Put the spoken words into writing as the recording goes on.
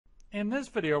In this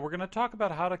video, we're going to talk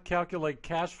about how to calculate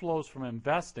cash flows from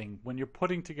investing when you're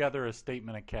putting together a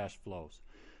statement of cash flows.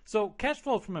 So cash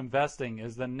flow from investing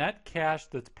is the net cash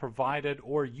that's provided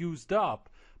or used up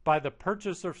by the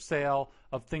purchase or sale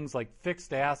of things like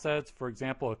fixed assets, for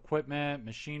example, equipment,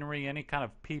 machinery, any kind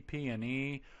of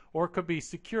PP&E, or it could be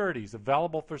securities,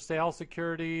 available for sale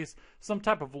securities, some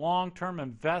type of long-term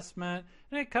investment,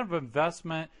 any kind of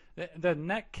investment. The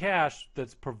net cash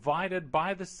that's provided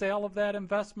by the sale of that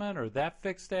investment or that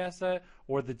fixed asset,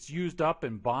 or that's used up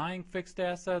in buying fixed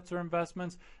assets or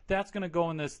investments, that's going to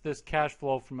go in this cash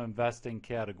flow from investing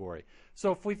category.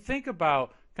 So if we think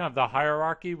about kind of the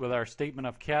hierarchy with our statement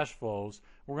of cash flows,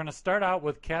 we're going to start out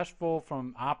with cash flow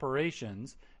from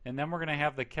operations, and then we're going to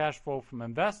have the cash flow from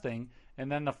investing, and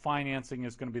then the financing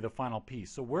is going to be the final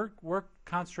piece. So we're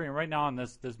concentrating right now on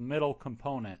this middle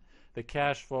component, the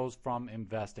cash flows from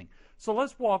investing. So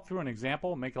let's walk through an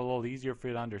example and make it a little easier for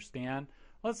you to understand.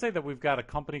 Let's say that we've got a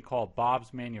company called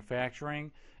Bob's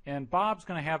Manufacturing, and Bob's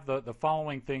going to have the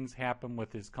following things happen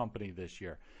with his company this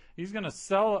year. He's going to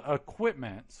sell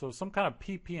equipment, so some kind of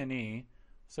PP&E,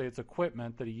 say it's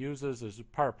equipment that he uses as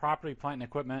part of property, plant, and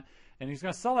equipment, and he's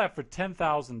going to sell that for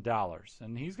 $10,000.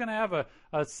 And he's going to have a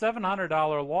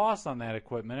 $700 loss on that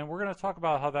equipment, and we're going to talk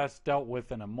about how that's dealt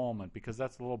with in a moment because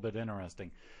that's a little bit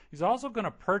interesting. He's also going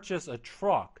to purchase a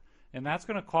truck, and that's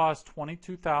going to cost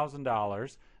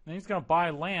 $22,000. And he's going to buy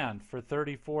land for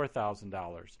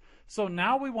 $34,000. So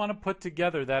now we want to put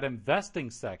together that investing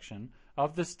section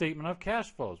of the statement of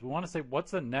cash flows. We want to say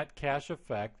what's the net cash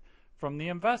effect from the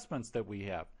investments that we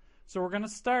have. So we're going to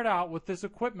start out with this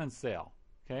equipment sale.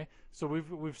 Okay, so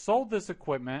we've sold this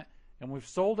equipment and we've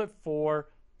sold it for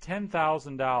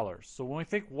 $10,000. So when we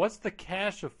think what's the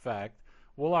cash effect,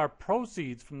 well, our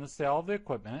proceeds from the sale of the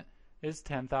equipment is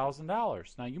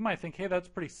 $10,000. Now you might think, hey, that's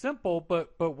pretty simple, but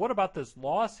what about this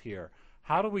loss here?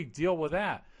 How do we deal with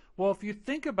that? Well, if you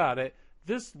think about it,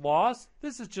 this loss,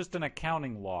 this is just an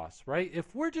accounting loss, right? If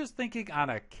we're just thinking on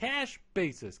a cash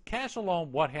basis, cash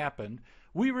alone, what happened?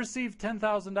 We received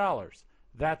 $10,000.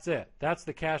 That's it. That's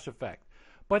the cash effect.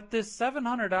 But this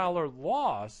 $700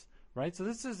 loss, right? So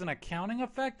this is an accounting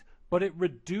effect, but it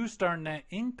reduced our net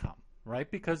income, right?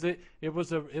 Because it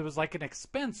was like an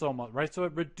expense almost, right? So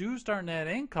it reduced our net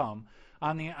income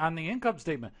on the income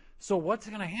statement. So what's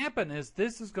going to happen is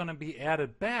this is going to be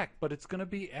added back, but it's going to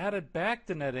be added back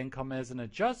to net income as an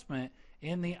adjustment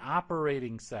in the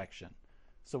operating section.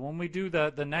 So when we do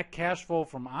the net cash flow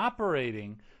from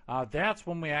operating, that's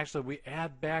when we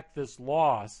add back this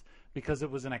loss because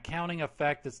it was an accounting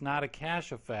effect. It's not a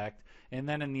cash effect. And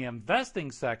then in the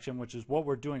investing section, which is what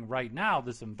we're doing right now,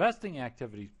 this investing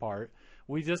activities part,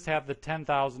 we just have the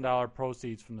 $10,000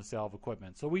 proceeds from the sale of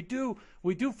equipment. So we do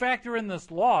factor in this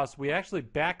loss. We actually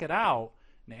back it out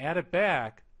and add it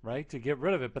back, right, to get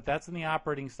rid of it. But that's in the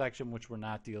operating section, which we're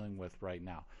not dealing with right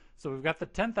now. So we've got the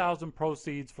 $10,000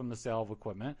 proceeds from the sale of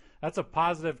equipment. That's a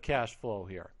positive cash flow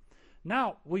here.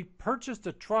 Now, we purchased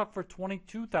a truck for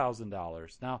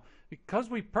 $22,000. Now,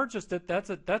 because we purchased it, that's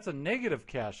a negative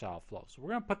cash outflow. So we're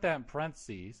going to put that in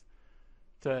parentheses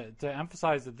to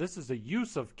emphasize that this is a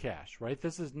use of cash, right?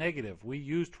 This is negative. We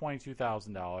used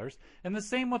 $22,000. And the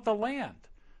same with the land.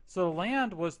 So the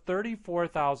land was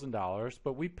 $34,000,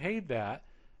 but we paid that,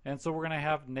 and so we're going to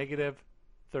have negative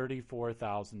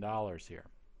 $34,000 here.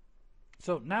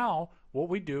 So now what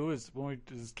we do is when we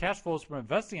do cash flows from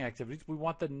investing activities, we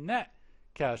want the net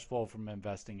cash flow from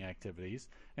investing activities.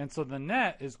 And so the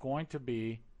net is going to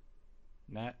be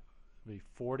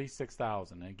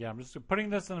 $46,000. Again, I'm just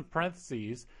putting this in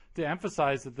parentheses to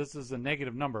emphasize that this is a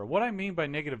negative number. What I mean by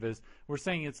negative is we're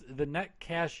saying it's the net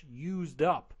cash used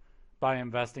up by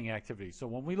investing activities. So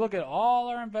when we look at all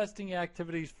our investing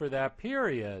activities for that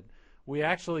period, we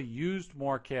actually used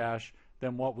more cash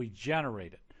than what we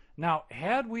generated. Now,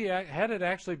 had it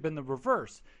actually been the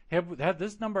reverse, had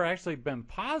this number actually been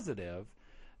positive,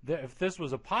 if this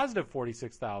was a positive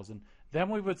 46,000, then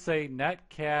we would say net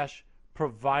cash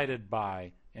provided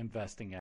by investing